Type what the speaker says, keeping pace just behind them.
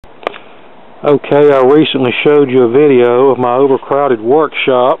Okay, I recently showed you a video of my overcrowded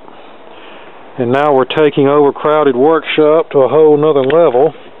workshop, and now we're taking overcrowded workshop to a whole nother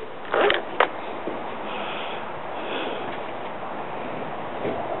level.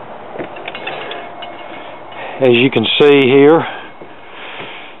 As you can see here,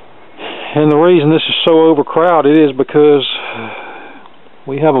 and the reason this is so overcrowded is because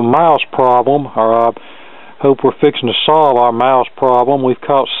we have a mouse problem, or I hope we're fixing to solve our mouse problem. We've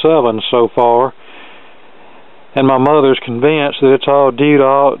caught 7 so far, and my mother's convinced that it's all due to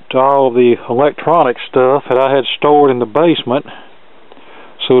all the electronic stuff that I had stored in the basement.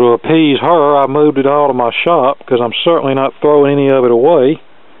 So to appease her, I moved it all to my shop, because I'm certainly not throwing any of it away.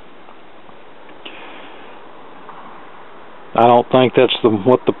 I don't think that's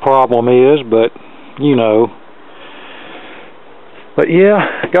what the problem is, but you know. But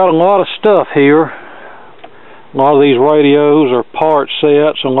yeah, got a lot of stuff here. A lot of these radios are part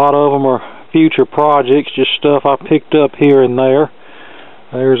sets, a lot of them are future projects, just stuff I picked up here and there.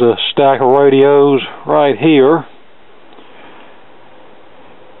 There's a stack of radios right here,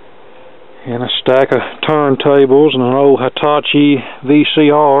 and a stack of turntables and an old Hitachi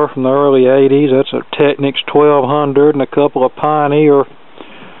VCR from the early 80s. That's a Technics 1200 and a couple of Pioneer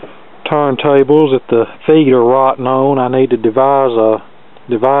turntables that the feet are rotten on. I need to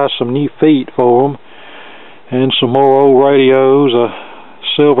devise some new feet for them. And some more old radios, a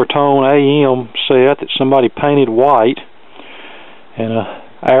Silvertone AM set that somebody painted white, and a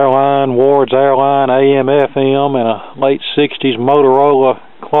Ward's Airline AM FM, and a late 60s Motorola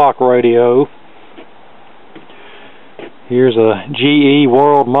clock radio. Here's a GE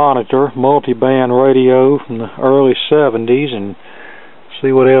World Monitor multi-band radio from the early 70s, and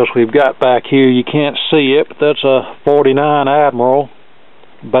see what else we've got back here. You can't see it, but that's a 49 Admiral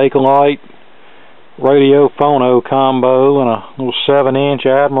Bakelite radio phono combo and a little 7-inch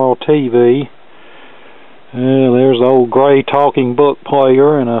Admiral TV. There's the old gray talking book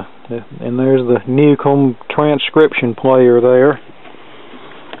player, and there's the Newcomb transcription player there.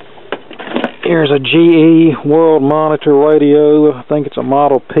 Here's a GE World Monitor radio. I think it's a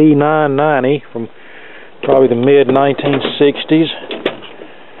model P990 from probably the mid-1960s.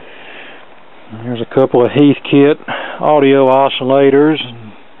 There's a couple of Heathkit audio oscillators.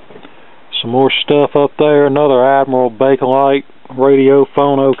 Some more stuff up there, another Admiral Bakelite radio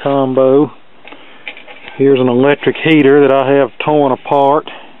phono combo. Here's an electric heater that I have torn apart.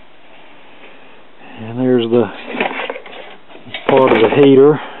 And there's the part of the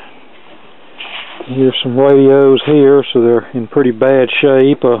heater. Here's some radios here, so they're in pretty bad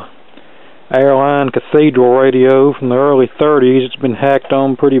shape. A Airline Cathedral radio from the early 30s. It's been hacked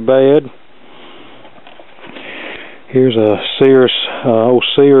on pretty bad. Here's a old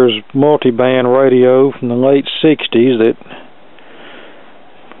Sears multi-band radio from the late 60s that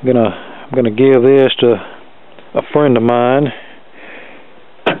I'm gonna give this to a friend of mine,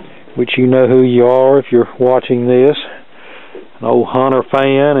 which you know who you are if you're watching this. An old Hunter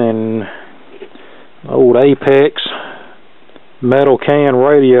fan and an old Apex metal can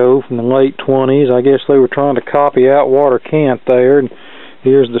radio from the late 20s. I guess they were trying to copy out Water Kent there. And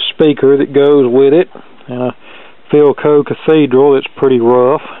here's the speaker that goes with it, and a Philco Cathedral that's pretty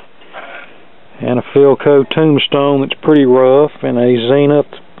rough, and a Philco Tombstone that's pretty rough, and a Zenith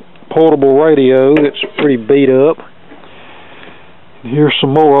portable radio that's pretty beat up. Here's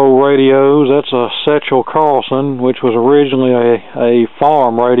some more old radios. That's a Satchel Carlson, which was originally a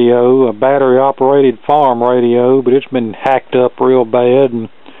farm radio, a battery operated farm radio, but it's been hacked up real bad. And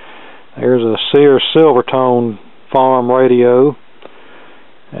there's a Sears Silvertone farm radio,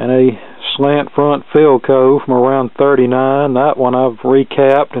 and a slant front Philco from around 39. That one I've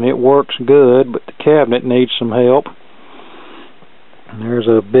recapped and it works good, but the cabinet needs some help. And there's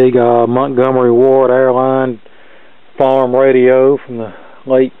a big Montgomery Ward Airline farm radio from the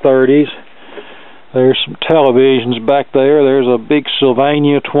late 30s. There's some televisions back there. There's a big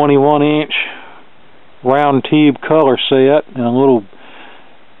Sylvania 21-inch round tube color set and a little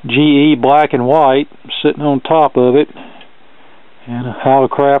GE black and white sitting on top of it, and a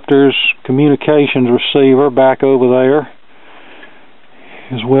Hallicrafter's communications receiver back over there,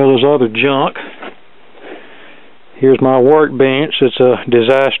 as well as other junk. Here's my workbench. It's a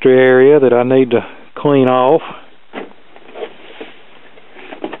disaster area that I need to clean off.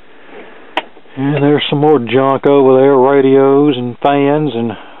 And there's some more junk over there, radios and fans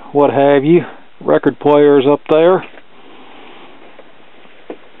and what have you. Record players up there.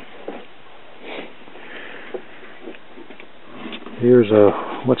 Here's a,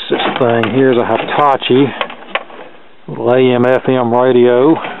 what's this thing? Here's a Hitachi little AM FM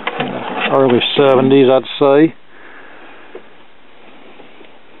radio, early 70s I'd say.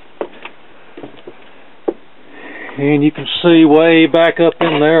 And you can see way back up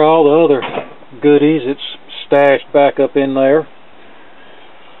in there all the other goodies. It's stashed back up in there.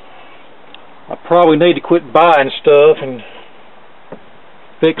 I probably need to quit buying stuff and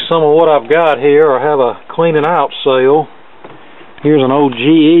fix some of what I've got here, or have a cleaning out sale. Here's an old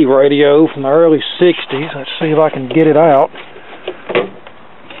GE radio from the early 60s. Let's see if I can get it out.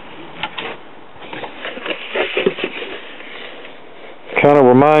 Kind of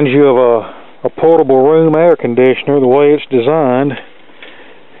reminds you of a portable room air conditioner, the way it's designed.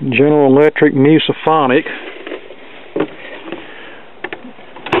 General Electric Musiphonic.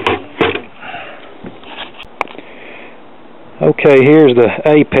 Okay, here's the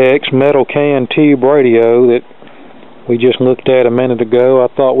Apex metal can tube radio that we just looked at a minute ago.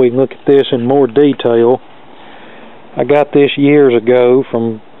 I thought we'd look at this in more detail. I got this years ago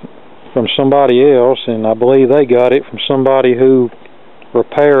from somebody else, and I believe they got it from somebody who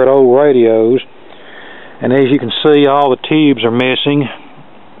repaired old radios. And as you can see, all the tubes are missing,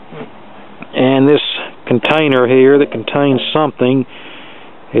 and this container here that contains something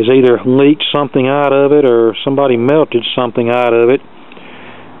has either leaked something out of it or somebody melted something out of it.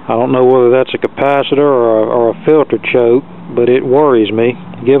 I don't know whether that's a capacitor or a filter choke, but it worries me.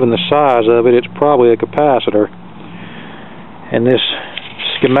 Given the size of it, it's probably a capacitor. And this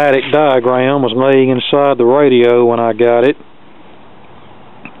schematic diagram was laying inside the radio when I got it.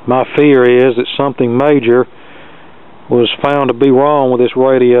 My fear is that something major was found to be wrong with this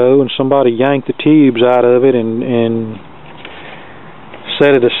radio, and somebody yanked the tubes out of it and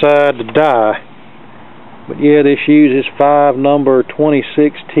set it aside to die. But yeah, this uses 5 number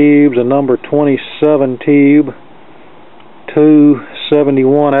 26 tubes, a number 27 tube, 2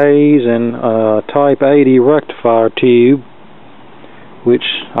 71As, and a type 80 rectifier tube, which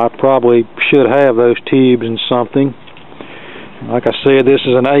I probably should have those tubes in something. Like I said, this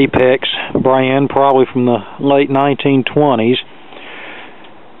is an Apex brand, probably from the late 1920s.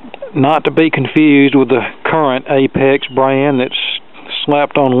 Not to be confused with the current Apex brand that's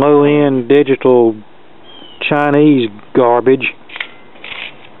slapped on low-end digital Chinese garbage.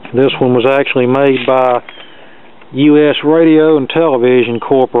 This one was actually made by U.S. Radio and Television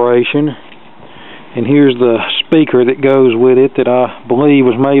Corporation. And here's the speaker that goes with it that I believe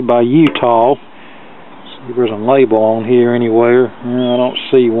was made by Utah. See if there's a label on here anywhere. I don't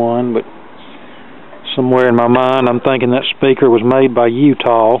see one, but somewhere in my mind I'm thinking that speaker was made by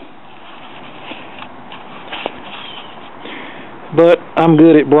Utah. But I'm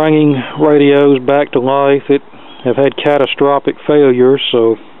good at bringing radios back to life that have had catastrophic failures,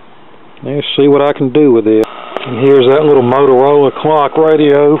 so let's see what I can do with it. And here's that little Motorola clock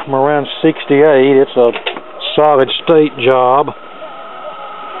radio from around '68. It's a solid state job.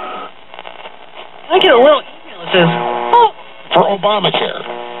 I get a little email that says, "Oh, for Obamacare."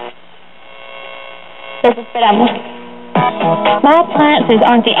 My appliances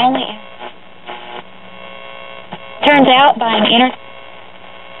aren't the only. Turns out buying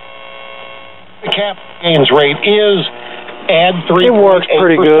the cap gains rate is add 3. It works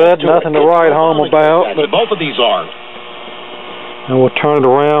pretty good. Nothing to write home about. But both of these are. And we'll turn it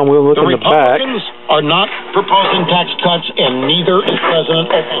around. We'll look in the back. The Republicans are not proposing tax cuts, and neither is President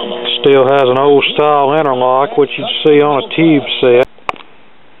Obama. Still has an old-style interlock, which you'd see on a tube set.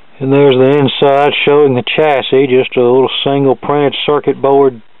 And there's the inside showing the chassis, just a little single printed circuit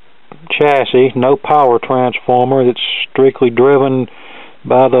board chassis, no power transformer. That's strictly driven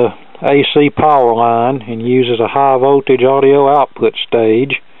by the AC power line and uses a high voltage audio output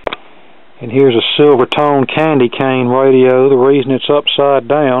stage. And here's a silver tone candy cane radio. The reason it's upside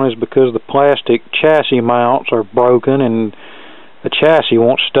down is because the plastic chassis mounts are broken and the chassis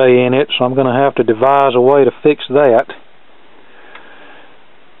won't stay in it, so I'm going to have to devise a way to fix that.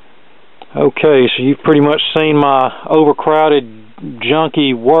 Okay, so you've pretty much seen my overcrowded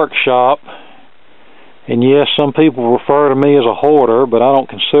junky workshop. And yes, some people refer to me as a hoarder, but I don't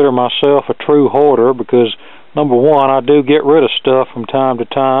consider myself a true hoarder because, number one, I do get rid of stuff from time to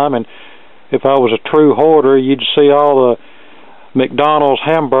time, and if I was a true hoarder, you'd see all the McDonald's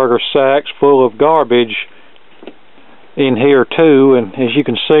hamburger sacks full of garbage in here too, and as you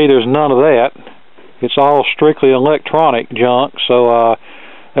can see, there's none of that. It's all strictly electronic junk, so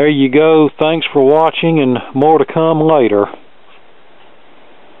there you go. Thanks for watching, and more to come later.